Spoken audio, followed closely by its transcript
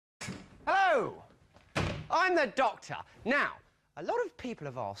Hello! I'm the Doctor. Now, a lot of people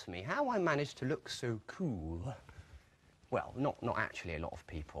have asked me how I managed to look so cool. Well, not actually a lot of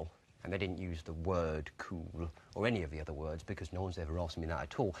people. And they didn't use the word cool or any of the other words because no one's ever asked me that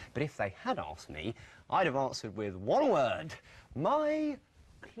at all. But if they had asked me, I'd have answered with one word. My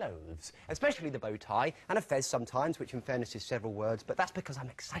clothes. Especially the bow tie and a fez sometimes, which in fairness is several words, but that's because I'm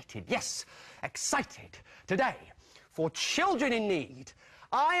excited. Yes, excited. Today, for children in need,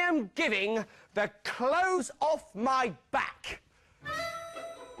 I am giving the clothes off my back.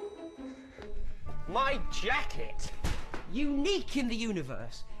 My jacket. Unique in the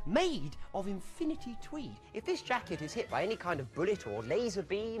universe. Made of infinity tweed. If this jacket is hit by any kind of bullet or laser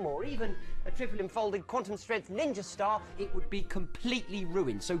beam or even a triple enfolded quantum strength ninja star, it would be completely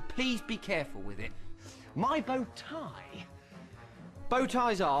ruined. So please be careful with it. My bow tie. Bow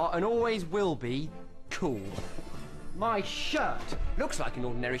ties are and always will be cool. My shirt looks like an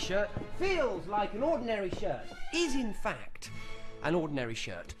ordinary shirt, feels like an ordinary shirt, is in fact an ordinary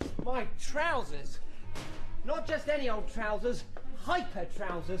shirt. My trousers. Not just any old trousers, hyper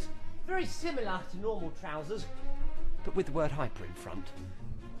trousers, very similar to normal trousers, but with the word hyper in front.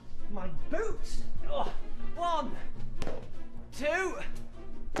 My boots! Oh, 1, 2,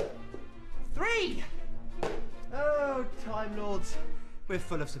 3! Oh, Time Lords, we're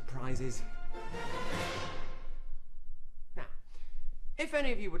full of surprises. Now, if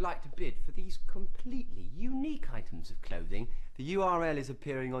any of you would like to bid for these completely unique items of clothing, the URL is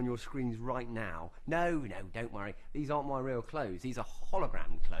appearing on your screens right now. No, don't worry. These aren't my real clothes. These are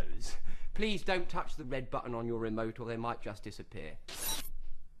hologram clothes. Please don't touch the red button on your remote or they might just disappear.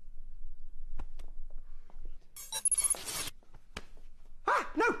 Ah,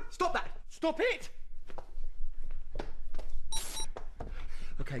 no! Stop that! Stop it!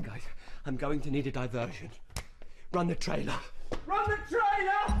 Okay, guys, I'm going to need a diversion. Run the trailer. Run the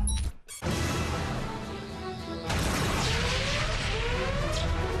trailer!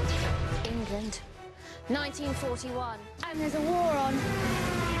 England, 1941, and there's a war on.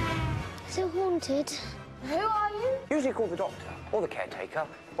 Is it haunted? Who are you? Usually call the doctor, or the caretaker,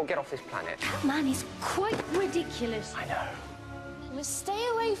 or get off this planet. That man is quite ridiculous. I know. You must stay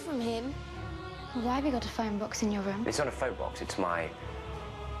away from him. Why have you got a phone box in your room? It's not a phone box, it's my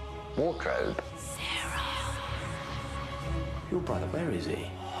wardrobe. Sarah. Your brother, where is he?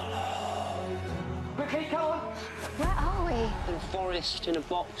 Quickly, come on! Where are we? In a forest, in a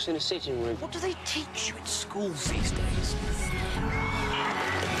box, in a sitting room. What do they teach you in schools these days?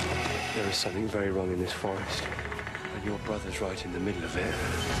 There is something very wrong in this forest, and your brother's right in the middle of it.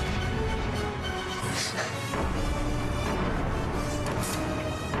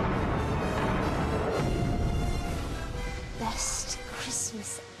 Best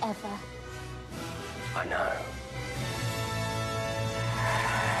Christmas ever. I know.